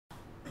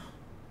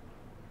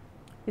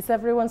Is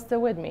everyone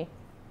still with me?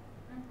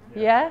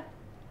 Yeah?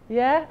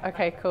 Yeah?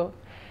 Okay, cool.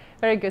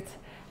 Very good.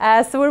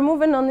 So we're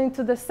moving on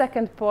into the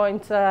second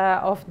point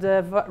of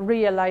the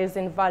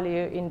realizing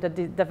value in the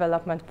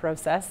development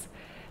process.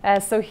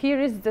 So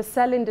here is the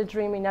selling the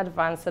dream in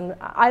advance. And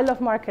I love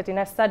marketing.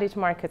 I studied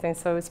marketing,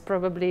 so it's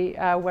probably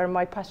where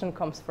my passion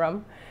comes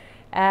from.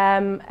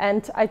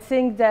 And I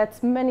think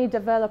that many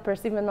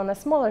developers, even on a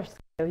smaller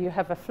scale, you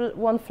have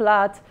one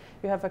flat,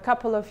 you have a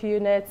couple of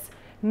units,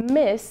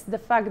 miss the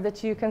fact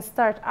that you can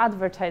start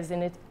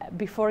advertising it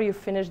before you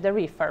finish the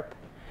refurb.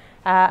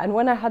 And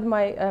when I had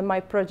my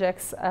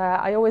projects,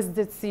 I always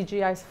did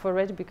CGIs for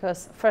it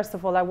because, first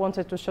of all, I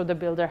wanted to show the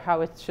builder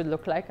how it should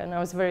look like, and I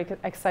was very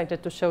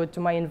excited to show it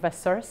to my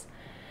investors.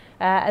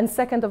 And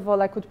second of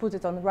all, I could put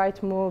it on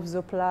Rightmove,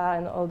 Zoopla,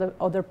 and all the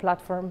other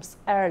platforms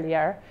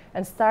earlier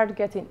and start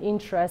getting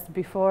interest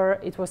before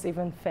it was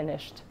even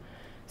finished.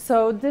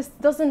 So this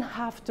doesn't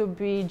have to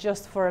be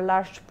just for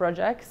large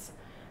projects.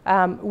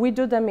 We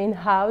do them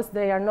in-house.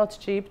 They are not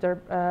cheap.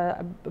 They're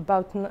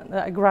about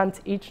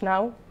 £1,000 each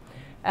now.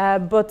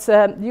 But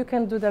you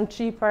can do them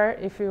cheaper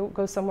if you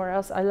go somewhere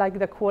else. I like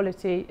the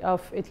quality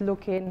of it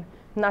looking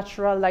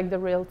natural, like the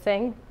real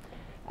thing.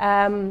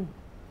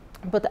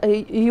 But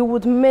you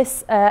would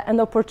miss an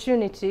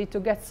opportunity to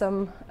get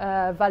some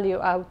value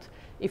out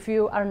if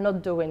you are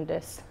not doing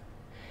this.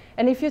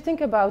 And if you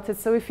think about it,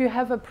 so if you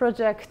have a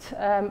project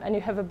and you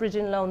have a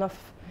bridging loan of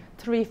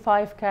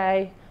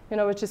 3-5K, you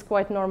know, which is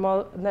quite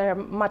normal, they're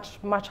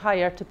much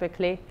higher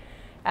typically,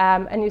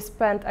 and you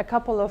spend a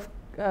couple of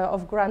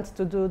grants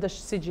to do the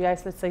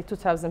CGIs, let's say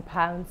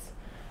 £2,000.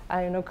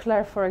 You know,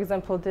 Claire, for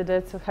example, did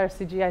it. So her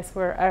CGIs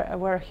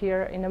were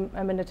here in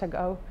a minute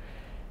ago.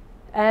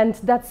 And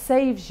that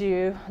saves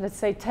you, let's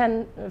say,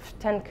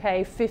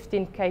 10K,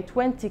 15K,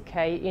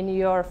 20K in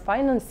your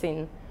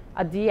financing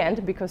at the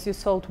end because you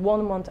sold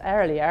 1 month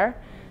earlier.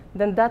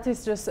 Then that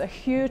is just a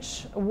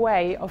huge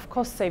way of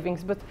cost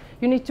savings. But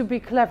you need to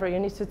be clever. You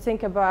need to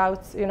think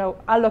about, you know,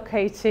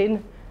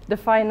 allocating the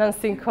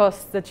financing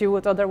costs that you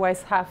would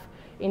otherwise have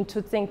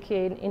into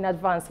thinking in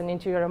advance and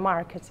into your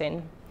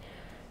marketing.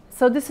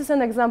 So this is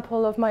an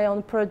example of my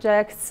own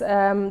projects.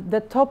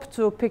 The top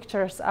 2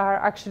 pictures are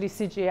actually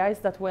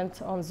CGIs that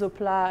went on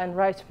Zoopla and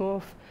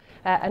Rightmove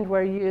and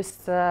were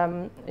used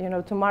you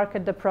know, to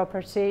market the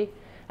property.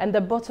 And the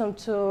bottom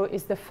 2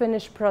 is the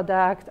finished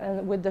product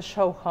and with the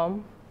show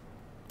home.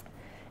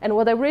 And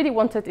what I really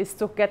wanted is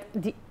to get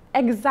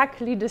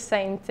exactly the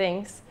same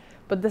things,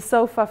 but the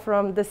sofa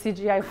from the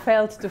CGI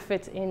failed to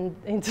fit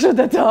into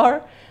the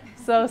door.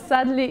 So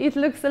sadly, it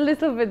looks a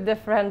little bit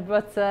different,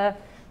 but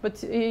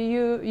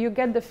you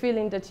get the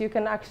feeling that you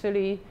can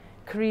actually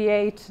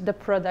create the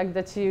product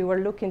that you were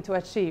looking to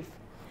achieve.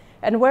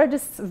 And where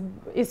this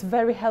is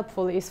very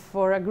helpful is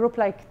for a group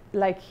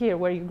like here,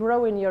 where you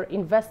grow in your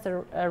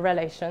investor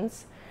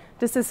relations.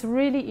 This is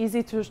really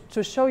easy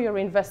to show your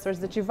investors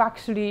that you've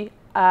actually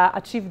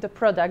achieved the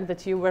product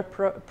that you were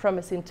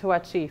promising to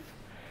achieve.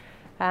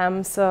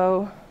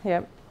 So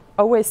yeah,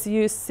 always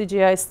use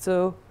CGIs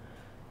to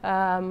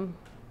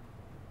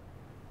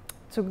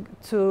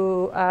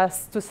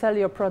sell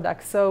your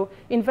product. So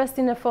invest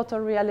in a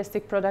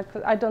photorealistic product.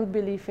 I don't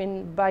believe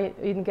in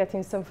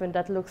getting something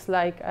that looks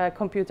like a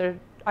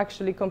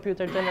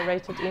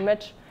computer-generated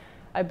image.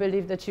 I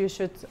believe that you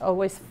should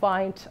always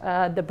find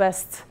the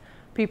best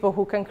people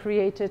who can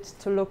create it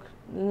to look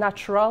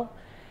natural.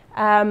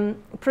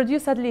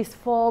 Produce at least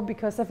 4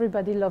 because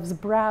everybody loves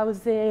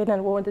browsing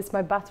and what is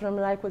my bathroom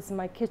like, what's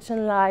my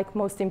kitchen like,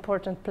 most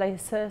important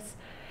places.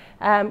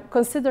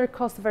 Consider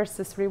cost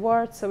versus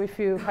reward. So if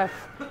you have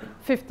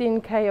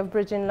 15K of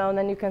bridging loan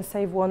and you can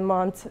save 1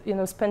 month, you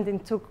know, spending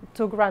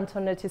two grand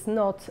on it is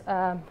not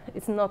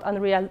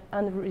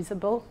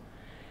unreasonable.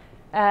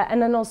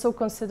 And then also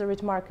consider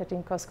it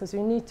marketing costs because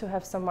you need to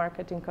have some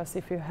marketing costs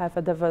if you have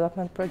a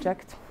development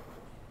project.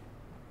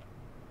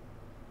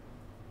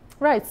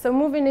 Right, so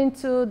moving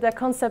into the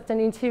concept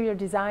and interior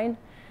design.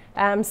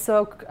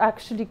 So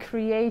actually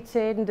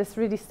creating this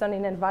really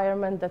stunning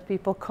environment that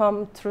people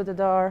come through the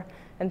door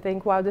and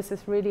think, wow, this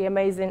is really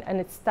amazing, and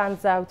it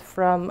stands out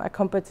from a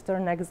competitor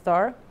next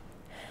door.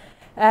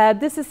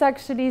 This is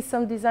actually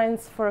some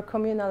designs for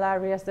communal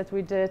areas that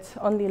we did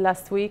only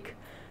last week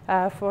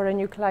for a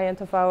new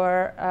client of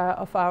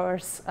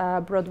ours,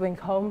 Broadwing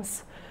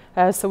Homes.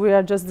 So we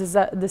are just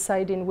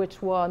deciding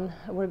which one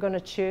we're going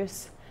to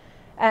choose.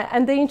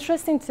 And the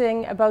interesting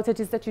thing about it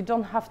is that you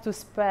don't have to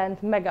spend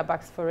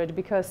megabucks for it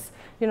because,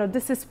 you know,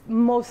 this is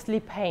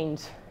mostly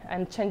paint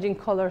and changing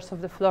colors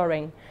of the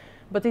flooring.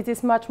 But it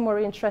is much more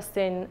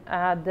interesting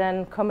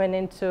than coming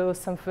into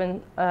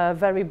something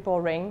very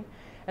boring.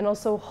 And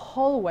also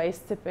hallways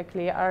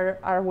typically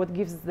are what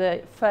gives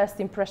the first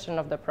impression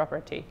of the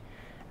property.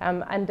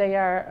 And they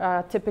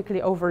are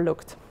typically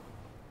overlooked.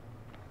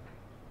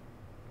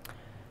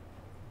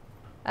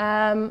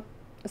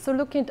 So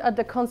looking at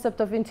the concept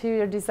of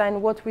interior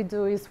design, what we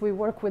do is we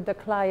work with the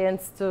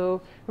clients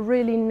to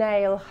really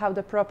nail how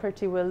the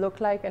property will look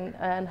like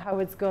and how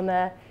it's going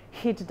to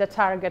hit the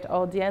target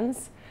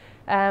audience.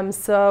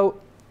 So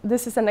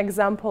this is an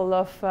example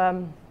of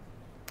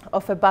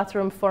of a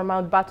bathroom for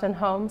Mountbatten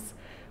homes,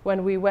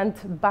 when we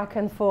went back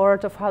and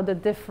forth of how the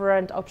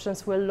different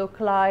options will look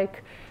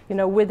like, you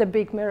know, with a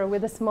big mirror,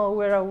 with a small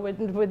mirror,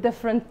 with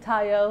different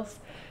tiles.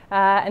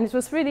 And it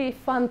was really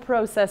fun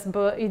process,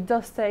 but it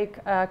does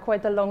take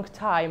quite a long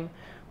time.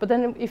 But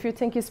then if you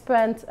think you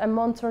spend a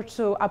month or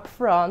two up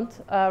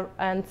front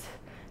and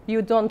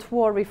you don't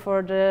worry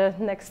for the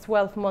next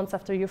 12 months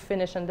after you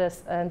finish and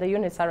the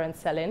units aren't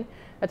selling,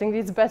 I think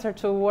it's better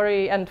to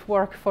worry and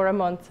work for a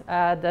month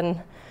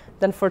than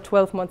for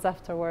 12 months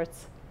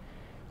afterwards.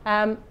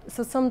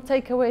 So some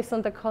takeaways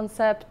on the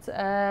concept.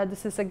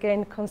 This is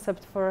again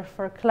concept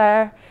for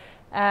Claire.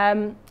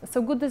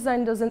 So good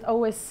design doesn't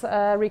always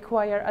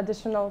require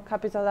additional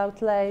capital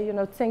outlay. You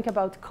know, think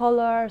about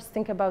colors,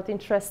 think about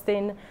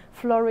interesting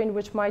flooring,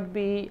 which might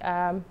be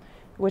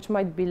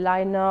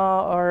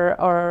lino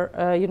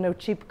or you know,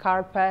 cheap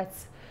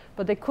carpets,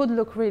 but they could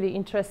look really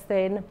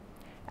interesting.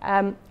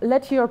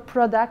 Let your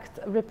product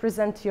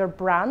represent your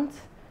brand.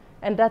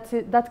 And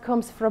that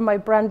comes from my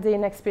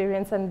branding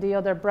experience and the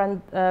other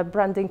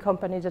branding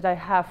company that I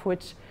have,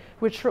 which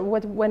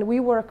when we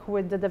work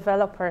with the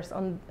developers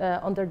on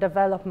their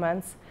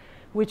developments,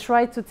 we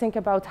try to think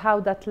about how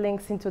that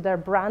links into their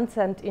brands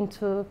and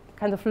into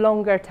kind of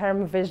longer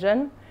term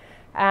vision.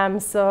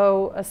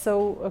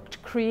 So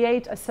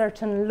create a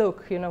certain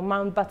look, you know,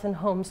 Mountbatten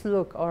Homes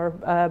look or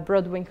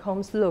Broadwing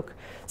Homes look,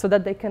 so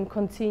that they can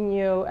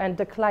continue and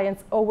the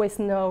clients always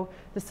know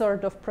the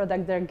sort of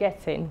product they're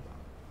getting.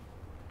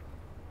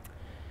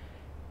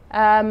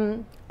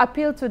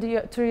 Appeal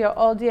to your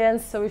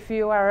audience. So if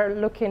you are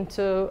looking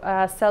to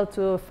sell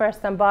to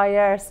first-time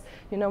buyers,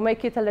 you know,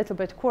 make it a little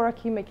bit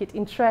quirky, make it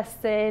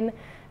interesting.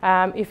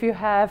 If you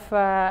have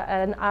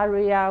an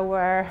area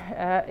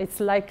where it's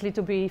likely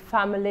to be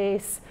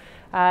families,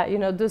 you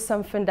know, do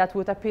something that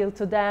would appeal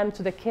to them,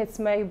 to the kids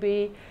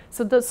maybe.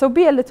 So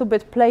be a little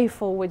bit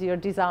playful with your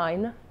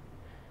design.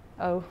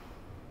 Oh,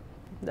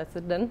 that's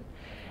it then.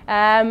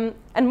 And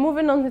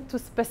moving on to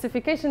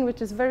specification,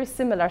 which is very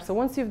similar. So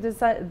once you've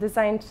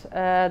designed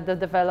the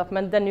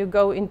development, then you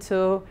go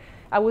into,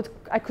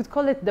 I could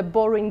call it the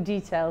boring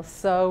details.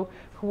 So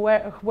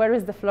where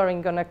is the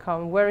flooring going to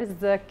come? Where are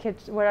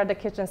the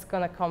kitchens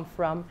going to come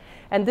from?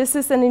 And this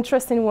is an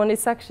interesting one.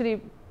 It's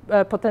actually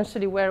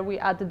potentially where we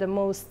add the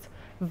most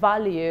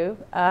value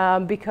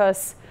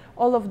because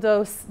all of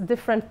those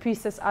different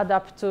pieces add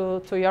up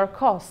to your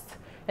cost.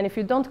 And if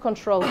you don't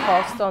control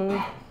cost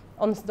on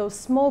those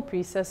small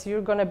pieces,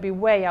 you're going to be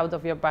way out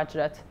of your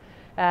budget.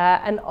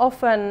 And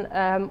often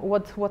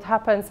what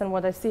happens and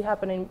what I see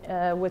happening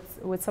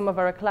with some of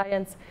our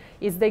clients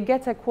is they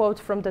get a quote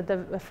from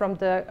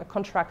the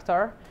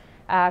contractor.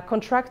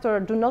 Contractor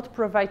do not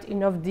provide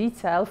enough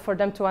detail for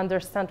them to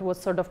understand what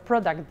sort of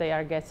product they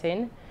are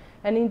getting.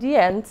 And in the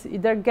end,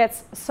 there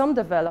gets some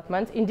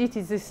development. Indeed,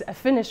 it is a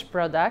finished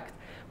product,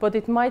 but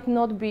it might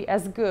not be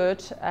as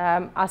good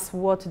as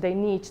what they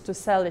need to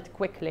sell it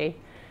quickly.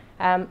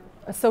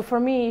 So for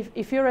me,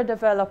 if you're a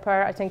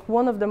developer, I think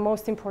one of the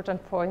most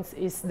important points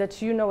is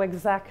that you know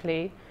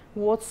exactly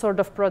what sort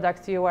of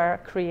product you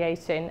are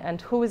creating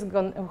and who is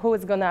going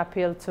to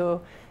appeal to,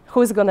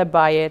 who is going to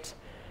buy it.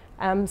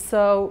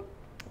 So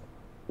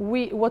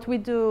what we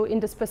do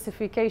in the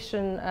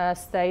specification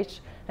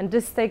stage, and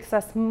this takes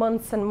us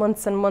months and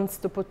months and months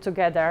to put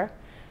together,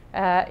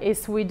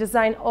 is we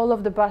design all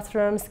of the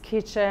bathrooms,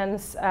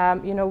 kitchens,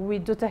 you know, we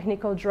do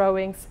technical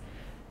drawings.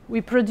 We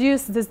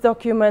produce this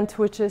document,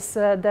 which is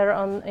there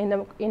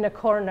in a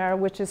corner,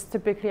 which is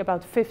typically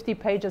about 50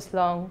 pages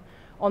long,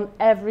 on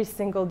every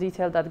single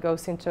detail that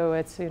goes into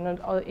it, you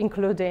know,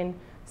 including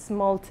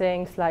small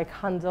things like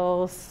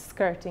handles,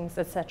 skirtings,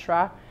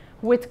 etc.,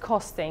 with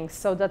costings,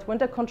 so that when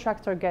the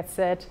contractor gets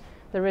it,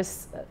 there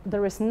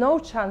is no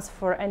chance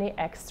for any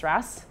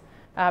extras,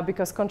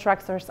 because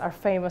contractors are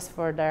famous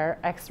for their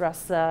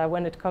extras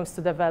when it comes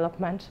to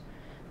development.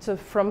 So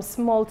from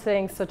small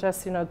things such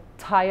as, you know,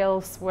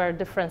 tiles were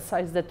different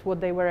size than what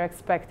they were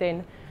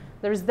expecting.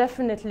 There is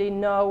definitely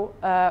no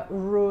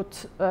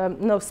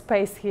no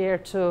space here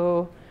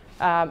to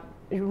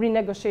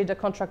renegotiate the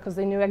contract, because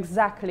they knew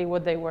exactly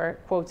what they were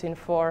quoting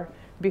for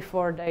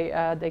before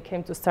they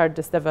came to start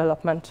this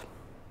development.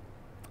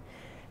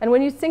 And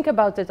when you think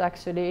about it,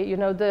 actually, you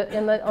know,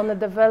 on a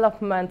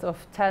development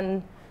of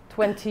 10,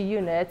 20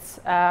 units,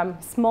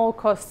 small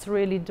costs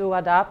really do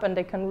add up, and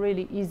they can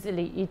really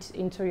easily eat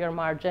into your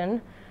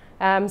margin.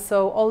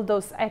 So all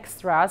those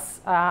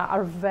extras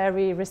are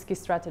very risky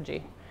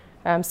strategy.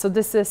 So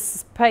this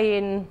is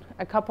paying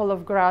a couple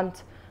of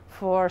grand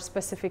for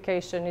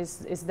specification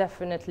is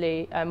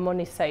definitely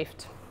money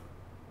saved.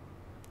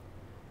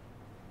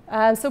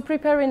 So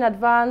prepare in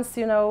advance,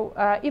 you know,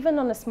 even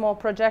on a small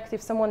project,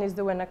 if someone is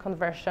doing a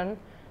conversion,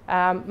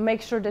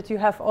 make sure that you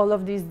have all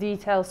of these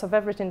details of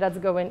everything that's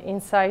going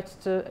inside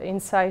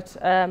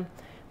the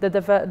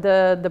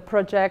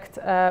project.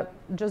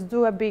 Just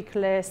do a big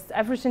list,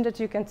 everything that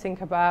you can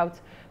think about,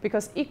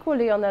 because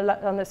equally on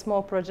a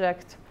small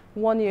project,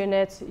 one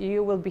unit,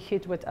 you will be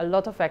hit with a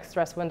lot of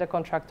extras when the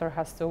contractor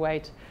has to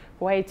wait.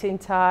 Waiting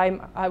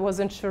time, I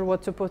wasn't sure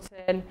what to put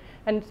in.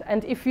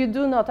 And if you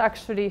do not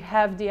actually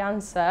have the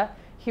answer,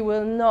 he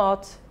will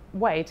not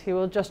wait. He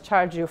will just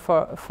charge you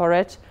for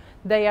it.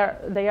 They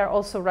are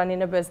also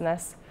running a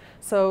business.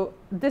 So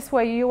this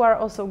way you are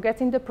also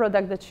getting the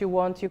product that you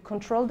want, you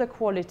control the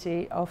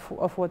quality of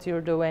what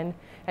you're doing,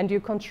 and you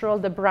control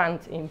the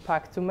brand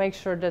impact to make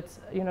sure that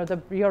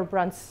your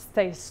brand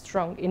stays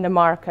strong in the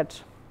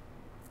market.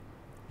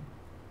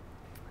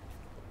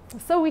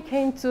 So we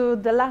came to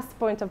the last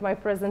point of my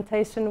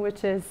presentation,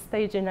 which is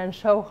staging and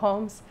show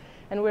homes.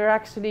 And we're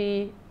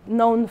actually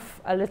known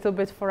a little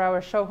bit for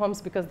our show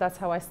homes because that's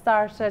how I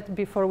started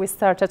before we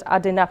started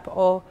adding up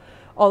all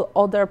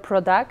other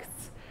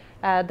products.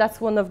 That's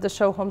one of the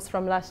show homes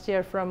from last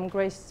year from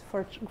Grace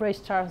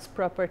Charles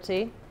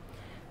property.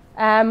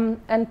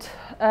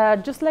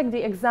 Just like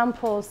the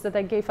examples that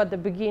I gave at the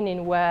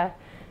beginning where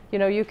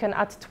you can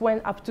add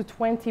up to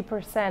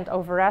 20%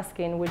 over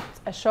asking with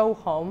a show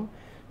home,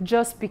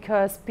 just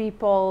because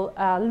people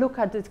look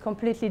at it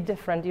completely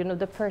different.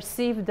 They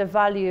perceive the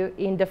value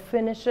in the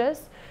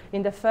finishes,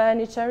 in the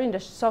furniture, in the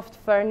soft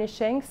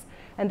furnishings,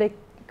 and they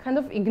kind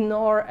of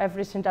ignore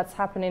everything that's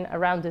happening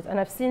around it. And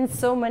I've seen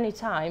so many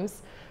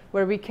times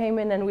where we came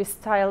in and we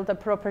styled a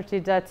property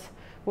that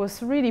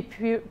was really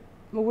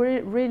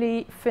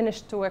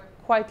finished to a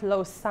quite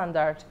low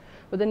standard.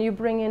 But then you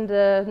bring in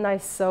the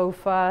nice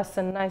sofas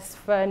and nice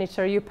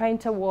furniture, you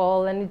paint a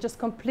wall, and it just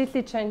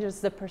completely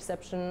changes the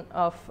perception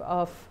of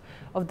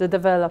the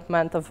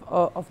development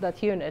of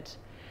that unit.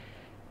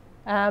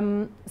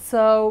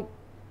 So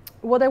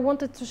what I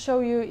wanted to show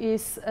you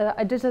is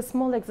I did a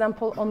small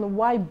example on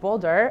why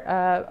bother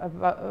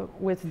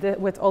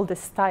with all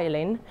this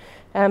styling.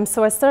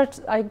 So I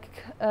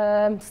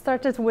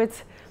started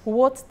with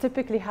what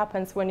typically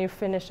happens when you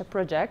finish a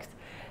project.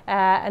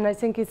 And I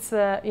think it's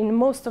in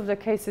most of the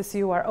cases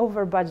you are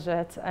over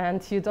budget and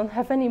you don't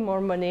have any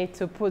more money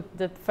to put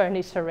the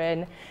furniture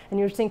in, and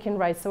you're thinking,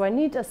 right, so I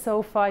need a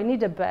sofa, I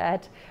need a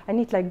bed, I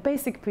need like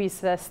basic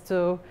pieces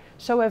to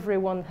show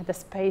everyone the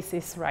space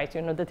is right,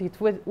 that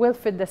it will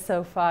fit the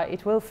sofa,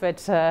 it will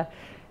fit a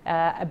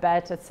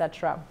bed,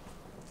 etc.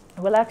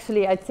 Well,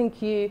 actually, I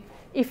think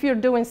if you're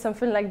doing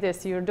something like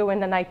this, you're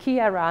doing an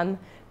IKEA run,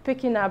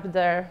 picking up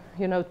their,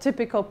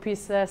 typical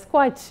pieces,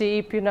 quite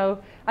cheap,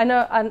 I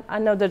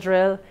know the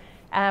drill.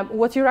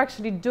 What you're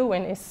actually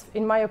doing is,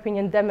 in my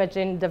opinion,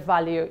 damaging the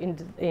value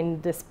in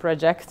this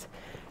project.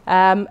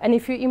 And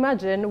if you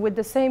imagine, with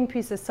the same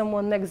pieces,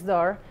 someone next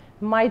door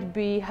might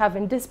be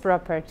having this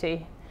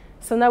property.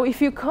 So now,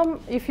 if you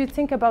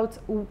think about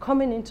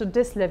coming into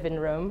this living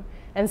room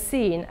and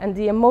seeing, and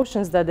the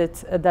emotions that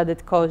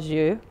it caused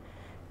you,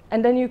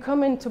 and then you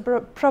come into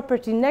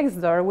property next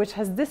door, which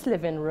has this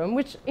living room,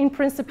 which in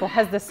principle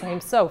has the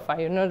same sofa,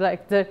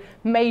 like the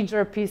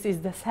major piece is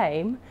the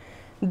same,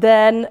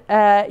 then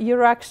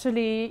you're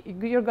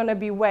going to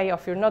be way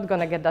off. You're not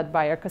going to get that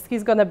buyer because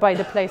he's going to buy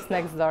the place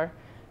next door.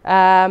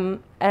 And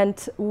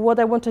what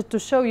I wanted to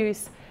show you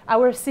is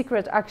our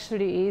secret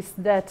actually is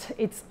that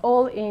it's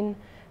all in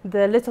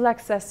the little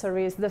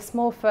accessories, the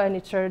small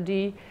furniture,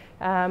 the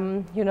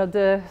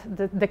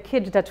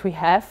kit that we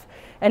have,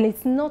 and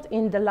it's not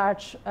in the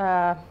large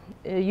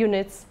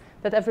units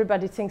that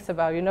everybody thinks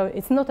about.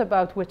 It's not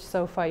about which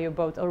sofa you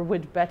bought or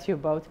which bed you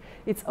bought.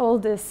 It's all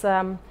this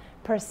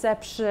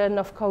perception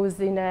of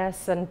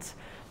coziness and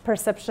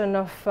perception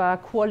of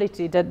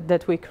quality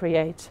that we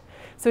create.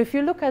 So if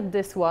you look at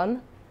this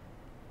one,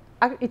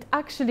 it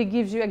actually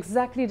gives you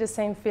exactly the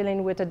same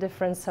feeling with a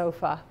different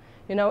sofa.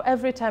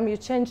 Every time you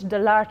change the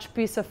large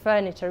piece of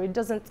furniture, it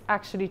doesn't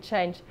actually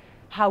change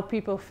how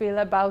people feel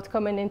about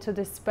coming into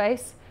this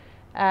space.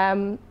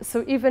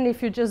 So even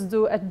if you just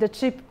do the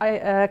cheap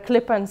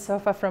clip-on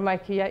sofa from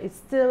IKEA,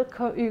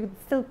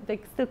 they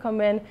still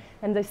come in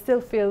and they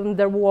still feel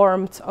the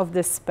warmth of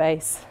this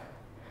space.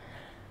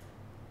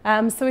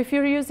 So if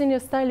you're using your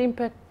styling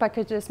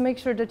packages, make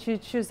sure that you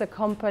choose a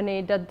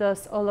company that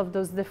does all of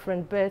those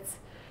different bits.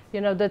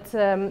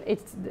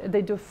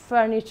 They do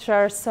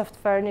furniture, soft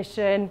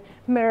furnishing,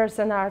 mirrors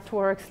and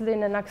artworks,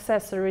 linen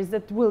accessories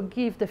that will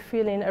give the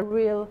feeling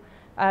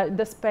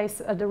the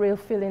space, the real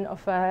feeling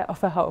of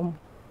a home.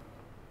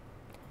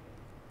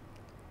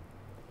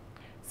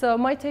 So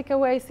my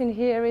takeaways in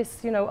here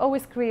is,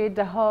 always create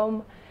the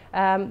home.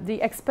 The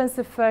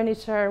expensive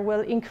furniture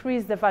will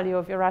increase the value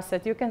of your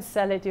asset. You can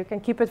sell it, you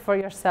can keep it for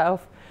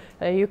yourself.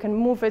 You can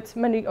move it,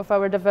 many of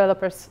our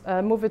developers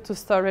move it to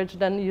storage,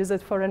 then use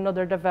it for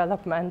another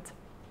development.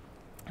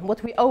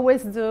 What we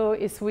always do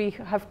is we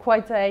have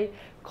quite a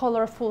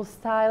colorful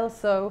style,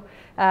 so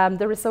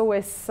there is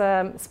always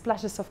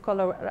splashes of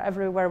color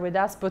everywhere with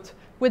us, but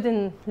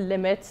within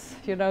limits.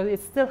 It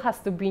still has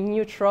to be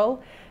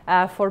neutral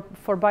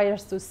for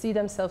buyers to see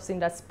themselves in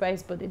that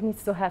space, but it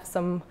needs to have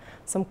some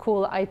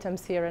cool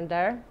items here and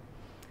there.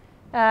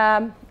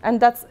 And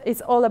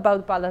it's all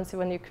about balance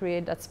when you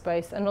create that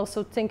space, and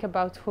also think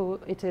about who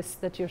it is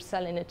that you're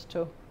selling it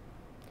to.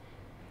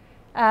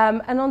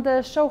 And on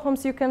the show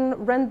homes, you can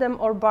rent them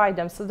or buy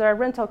them. So there are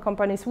rental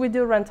companies. We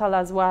do rental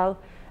as well,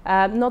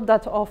 not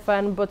that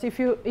often. But if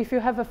you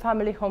have a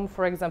family home,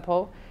 for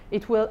example,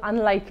 it will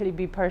unlikely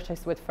be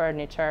purchased with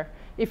furniture.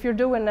 If you're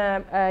doing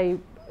a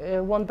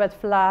one-bed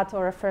flat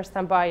or a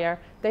first-time buyer,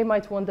 they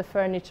might want the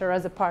furniture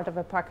as a part of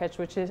a package,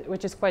 which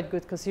is quite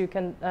good because you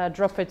can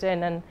drop it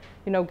in and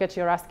get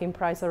your asking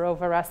price or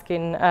over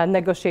asking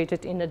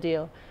negotiated in a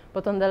deal.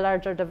 But on the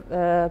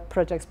larger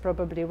projects,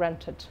 probably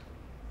rented.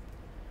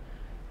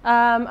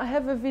 I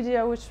have a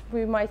video which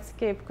we might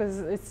skip because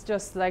it's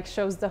just like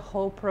shows the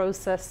whole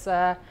process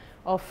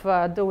of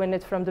doing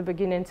it from the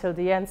beginning till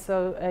the end.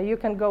 So you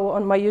can go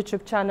on my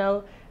YouTube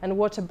channel and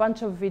watch a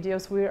bunch of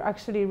videos. We're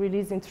actually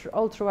releasing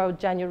all throughout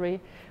January.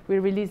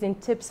 We're releasing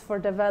tips for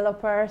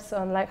developers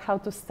on like how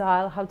to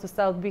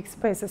style big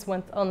spaces.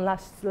 Went on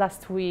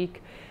last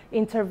week.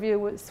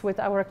 Interviews with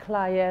our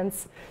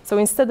clients. So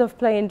instead of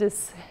playing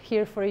this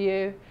here for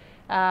you,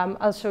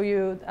 I'll show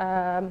you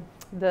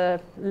the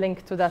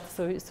link to that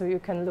so you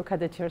can look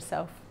at it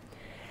yourself.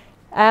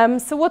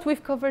 So what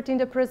we've covered in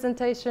the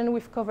presentation,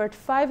 we've covered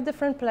 5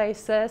 different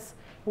places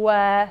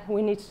where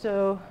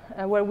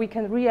we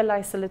can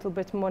realize a little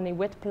bit money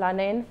with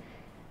planning.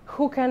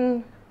 Who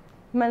can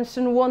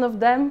mention one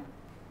of them?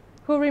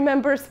 Who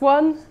remembers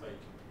one?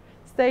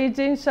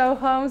 Staging, show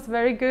homes,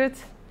 very good.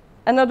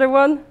 Another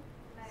one?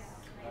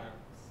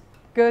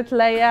 Good,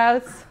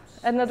 layouts.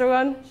 Another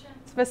one?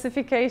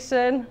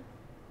 Specification.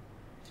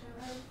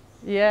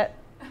 Yeah.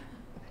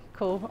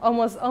 Cool,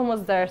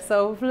 almost there.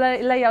 So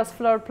layouts,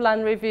 floor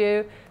plan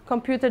review,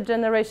 computer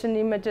generation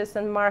images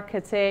and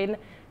marketing,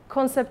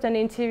 concept and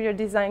interior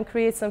design,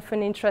 create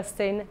something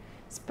interesting,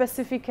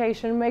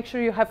 specification, make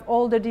sure you have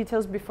all the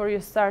details before you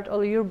start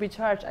or you'll be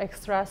charged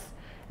extras,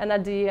 and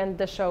at the end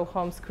the show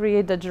homes,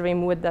 create the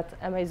dream with that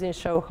amazing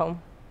show home.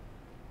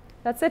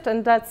 That's it,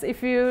 and that's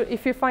if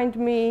you find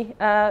me,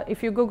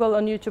 if you Google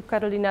on YouTube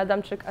Karolina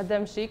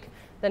Adamczyk,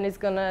 then it's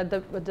gonna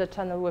the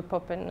channel will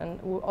pop in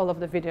and all of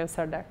the videos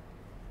are there.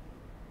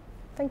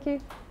 Thank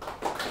you.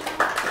 Not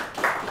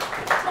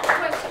a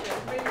question,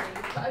 really,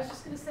 but I was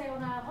just going to say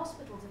on our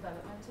hospital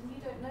development, and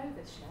you don't know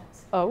this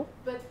yet,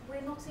 but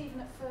we're not even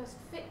at first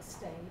fix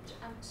stage,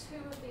 and 2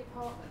 of the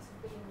apartments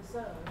have been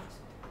reserved,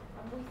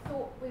 and we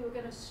thought we were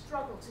going to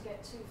struggle to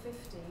get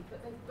 250,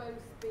 but they've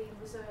both been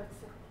reserved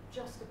for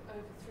just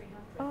over 300.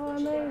 Oh,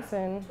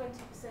 amazing.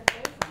 20%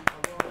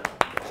 over.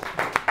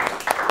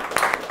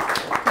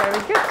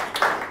 Very good.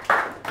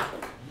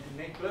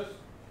 Nicholas,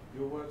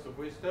 your words of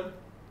wisdom?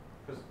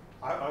 Because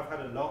I've had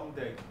a long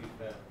day, to be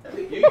fair.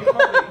 You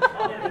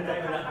probably never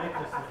know that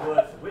Nicholas's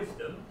words of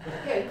wisdom.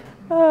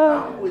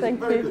 Thank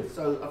very you. good.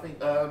 So I think,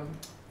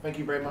 thank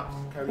you very much,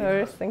 Karolina. No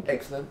worries, thank you.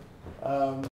 Excellent.